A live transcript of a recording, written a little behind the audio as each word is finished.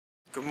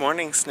Good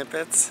morning,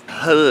 snippets.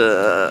 Alrighty,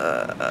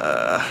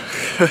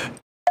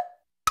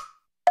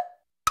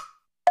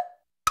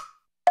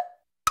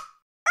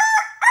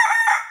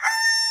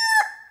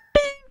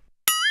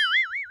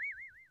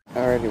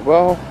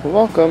 well,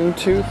 welcome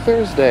to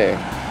Thursday,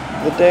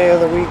 the day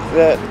of the week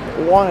that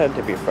wanted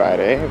to be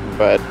Friday,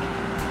 but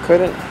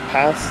couldn't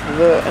pass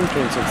the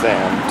entrance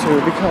exam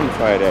to become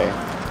Friday,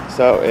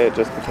 so it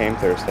just became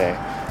Thursday.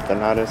 The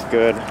not as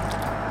good,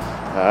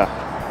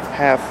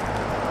 half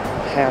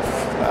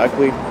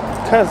ugly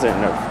cousin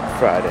of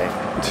Friday.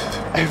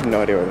 I have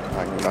no idea what I'm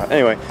talking about.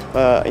 Anyway,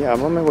 yeah,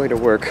 I'm on my way to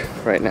work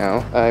right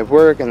now. I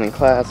work and then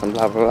class and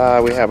blah blah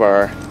blah. We have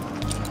our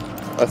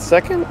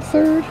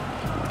third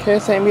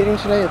KSA meeting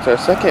today. It's our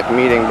second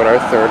meeting, but our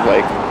third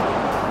like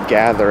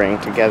gathering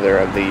together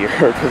of the year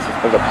because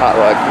of the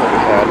potluck that we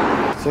had.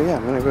 So yeah,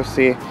 I'm gonna go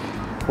see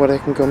what I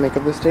can go make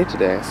of this day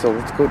today. So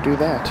let's go do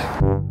that.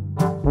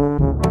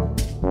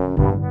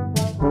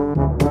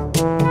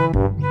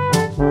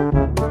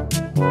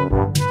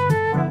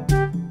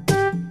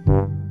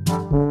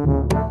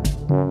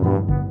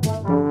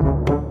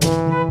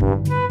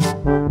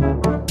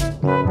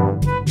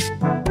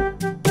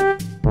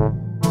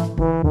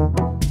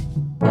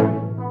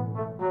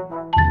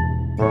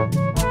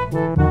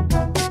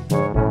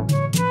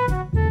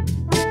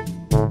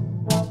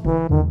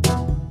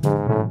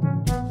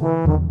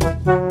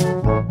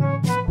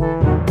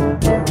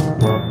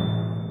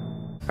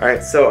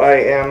 Alright, so I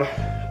am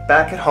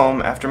back at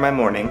home after my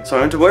morning. So I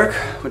went to work,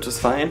 which was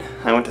fine.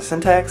 I went to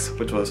Syntax,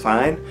 which was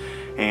fine.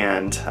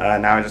 And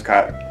now I just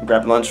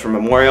grabbed lunch for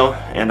Memorial,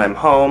 and I'm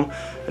home.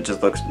 I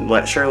just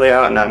let Shirley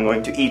out, and now I'm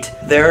going to eat.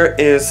 There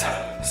is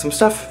some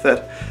stuff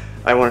that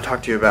I want to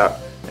talk to you about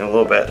in a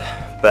little bit.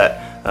 But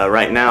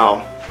right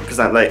now, because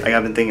I've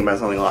been thinking about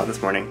something a lot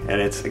this morning, and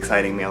it's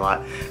exciting me a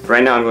lot. But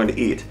right now I'm going to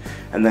eat,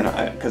 and then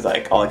because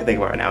all I can think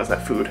about right now is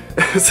that food.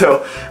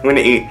 So I'm going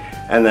to eat,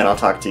 and then I'll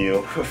talk to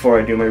you before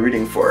I do my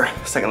reading for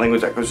second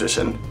language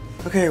acquisition.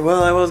 Okay,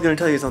 well, I was going to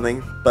tell you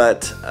something,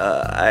 but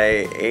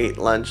I ate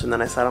lunch and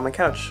then I sat on my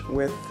couch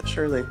with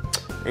Shirley.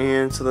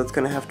 And so that's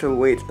going to have to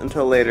wait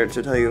until later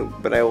to tell you,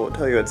 but I will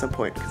tell you at some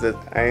point because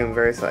I am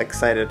very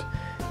excited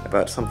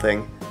about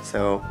something.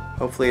 So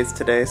hopefully it's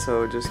today,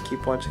 so just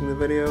keep watching the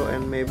video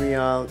and maybe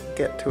I'll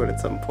get to it at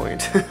some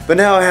point. But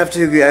now I have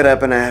to get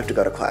up and I have to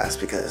go to class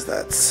because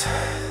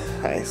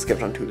I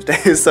skipped on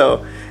Tuesday.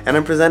 So, and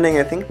I'm presenting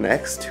I think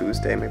next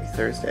Tuesday, maybe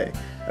Thursday,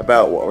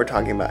 about what we're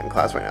talking about in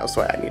class right now,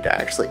 so I need to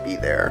actually be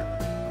there.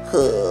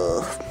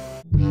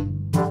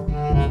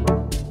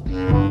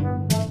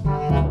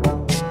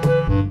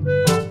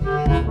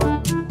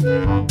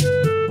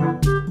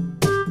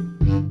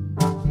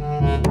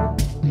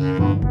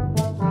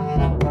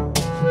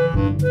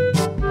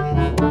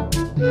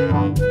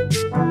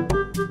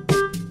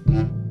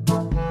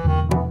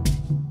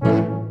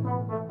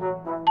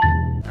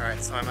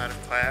 So I'm out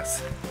of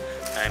class.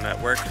 I'm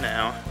at work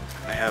now.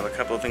 I have a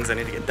couple of things I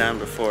need to get done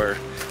before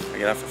I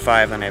get off at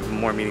 5, and I have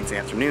more meetings in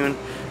the afternoon.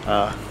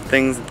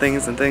 Things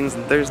and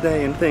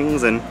Thursday and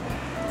things and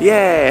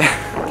yeah!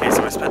 Okay,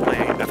 so I spent my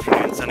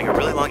afternoon sending a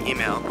really long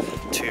email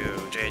to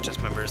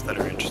JHS members that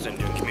are interested in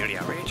doing community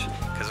outreach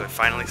because we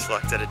finally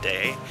selected a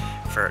day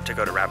to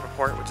go to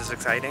Rappaport, which is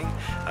exciting.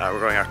 We're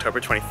going October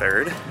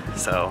 23rd,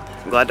 so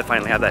I'm glad to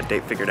finally have that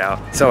date figured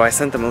out. So I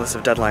sent them a list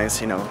of deadlines,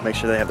 you know, make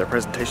sure they have their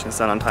presentations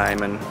done on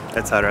time and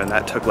etc. And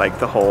that took like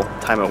the whole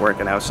time at work,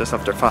 and now it's just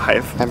after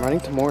 5. I'm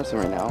running to Morrison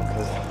right now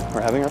because we're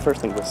having our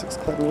first linguistics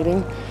club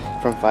meeting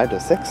from 5 to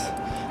 6.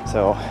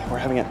 So we're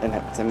having it, and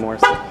it's in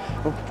Morrison.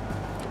 Oh.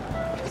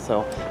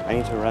 So I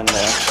need to run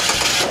there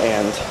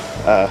and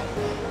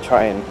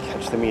try and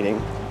catch the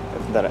meeting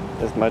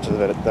as much of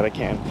it that I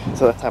can.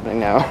 So that's happening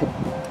now.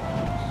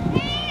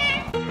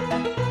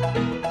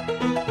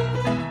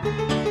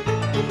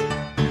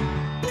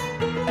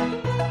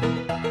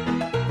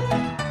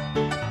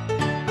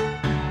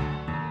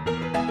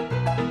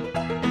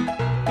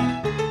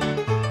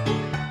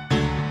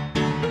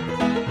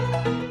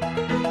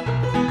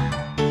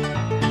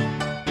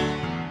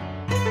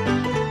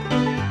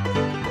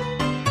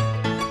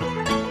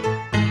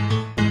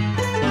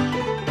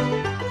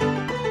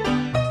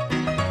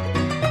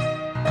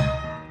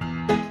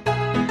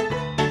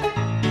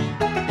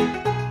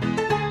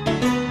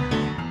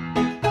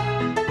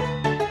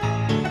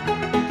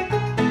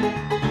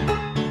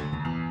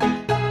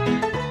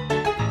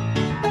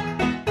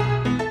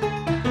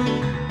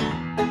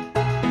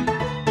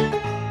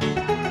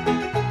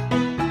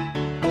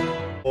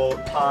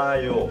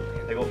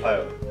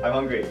 배고파요. I'm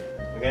hungry.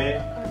 Okay?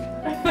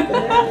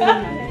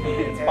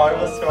 It's part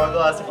of a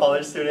struggle as a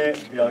college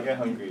student. We all get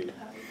hungry.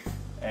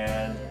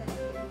 And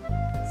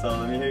so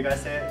let me hear you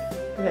guys say it.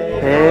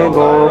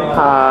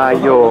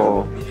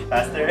 배고파요.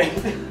 Faster.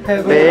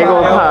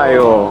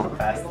 배고파요.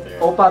 Faster.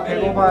 오빠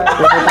배고파요.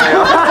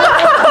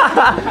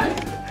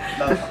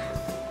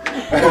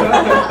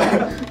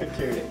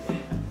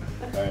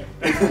 Alright.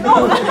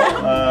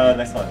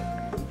 Next one.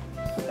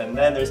 And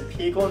then there's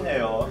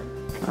피곤해요.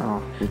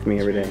 Oh, it's me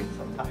every day.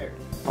 I'm tired.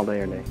 All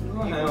day, every day.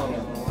 피곤해요.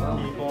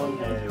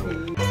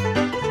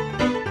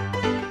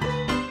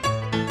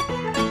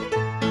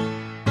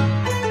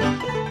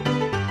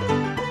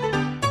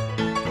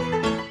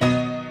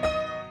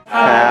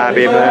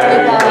 Happy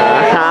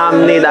birthday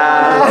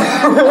합니다.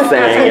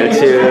 생일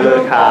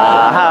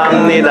축하합니다.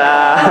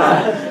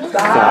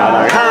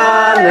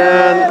 사랑하는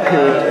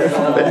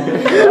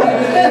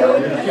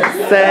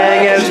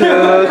생일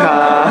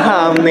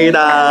축하합니다.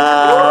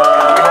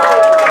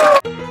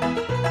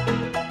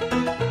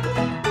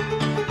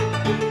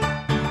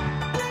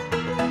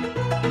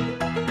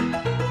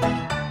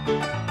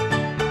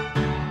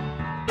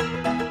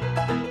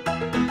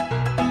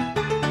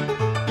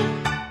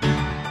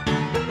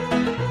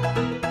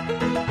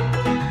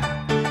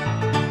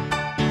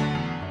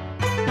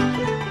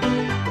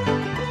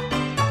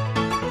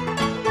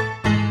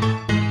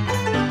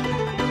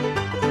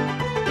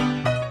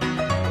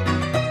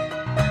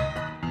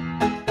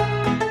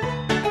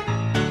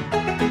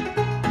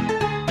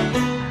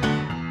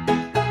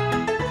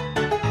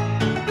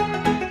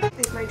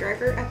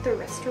 Driver at the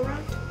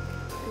restaurant?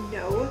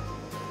 No.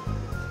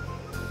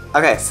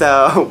 Okay,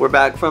 so we're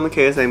back from the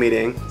KSA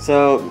meeting.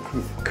 So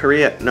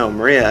Maria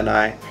and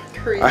I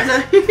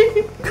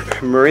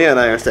Maria and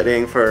I are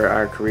studying for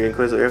our Korean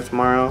quiz that we have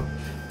tomorrow.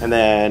 And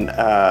then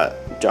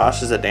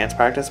Josh is at dance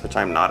practice, which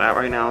I'm not at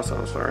right now, so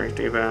I'm sorry,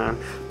 Steven.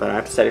 But I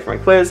have to study for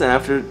my quiz, and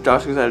after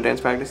Josh goes out of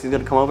dance practice, he's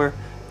gonna come over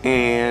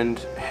and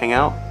hang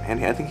out.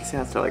 And I think he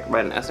has to like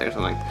write an essay or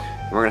something.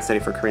 And we're gonna study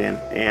for Korean.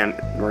 And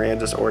Maria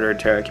just ordered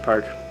teriyaki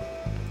park.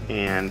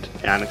 And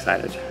I'm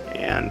excited,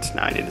 and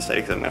now I need to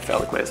study because I'm going to fail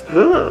the quiz.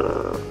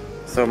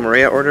 So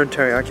Maria ordered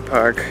teriyaki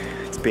park.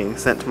 It's being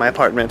sent to my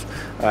apartment.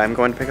 I'm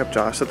going to pick up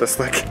Josh at the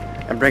Slick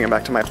and bring him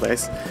back to my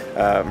place.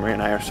 Maria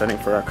and I are studying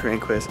for our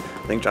Korean quiz.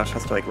 I think Josh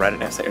has to like write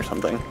an essay or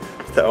something.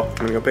 So I'm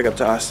going to go pick up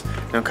Josh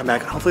and I'll come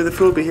back and hopefully the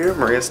food will be here.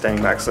 Maria's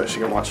staying back so that she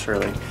can watch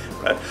Shirley.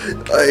 But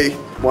I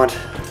want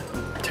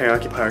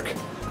teriyaki park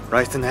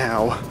right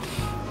now.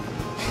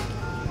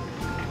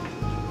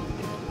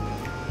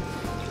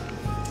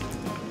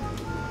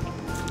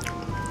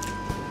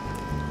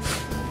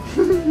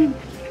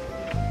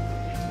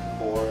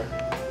 Four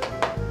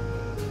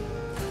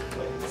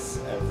plates.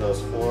 And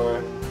those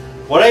four.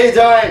 What are you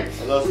doing?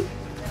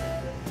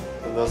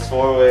 And those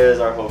 4 ways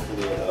are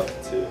hopefully enough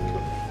to.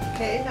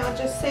 Okay, now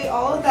just say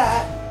all of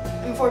that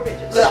in 4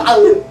 pages.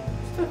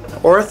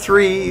 Or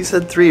 3. You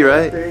said 3,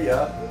 right? 3,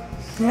 yeah.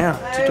 Yeah,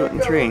 just do it in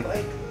 3.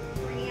 Like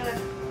 3.5.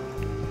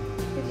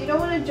 Because you don't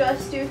want to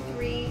just do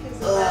 3, because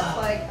that's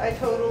like I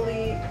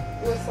totally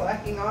was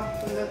slacking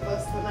off from the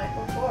bus the night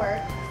before.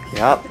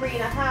 Yep.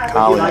 3.5.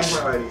 College.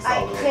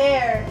 I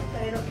care,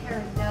 but I don't care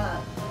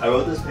enough. I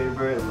wrote this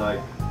paper in like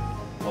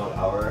 1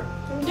 hour.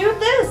 Do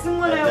this in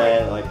 1 hour. And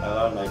then like I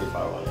got 95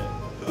 on it.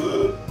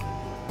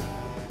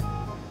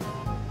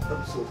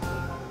 I'm so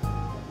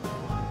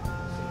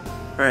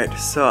Alright,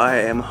 so I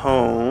am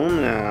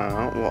home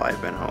now. Well, I've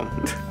been home.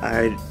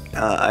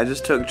 I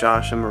just took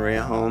Josh and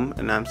Maria home,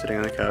 and now I'm sitting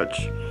on the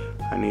couch.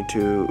 I need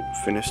to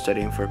finish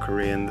studying for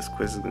Korean. This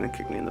quiz is gonna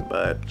kick me in the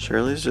butt.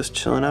 Shirley's just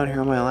chilling out here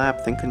on my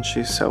lap thinking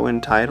she's so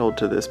entitled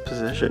to this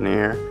position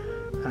here.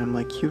 And I'm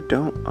like, you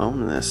don't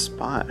own this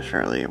spot,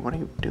 Shirley. What are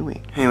you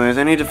doing? Anyways,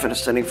 I need to finish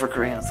studying for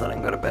Korean so that I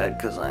can go to bed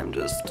because I'm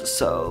just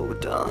so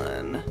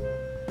done.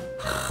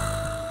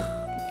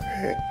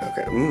 Okay,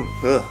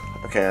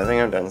 okay, I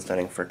think I'm done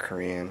studying for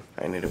Korean.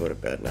 I need to go to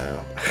bed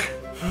now.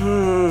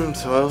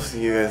 So I'll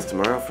see you guys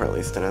tomorrow for at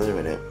least another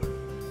minute.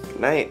 Good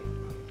night.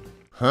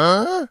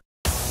 Huh?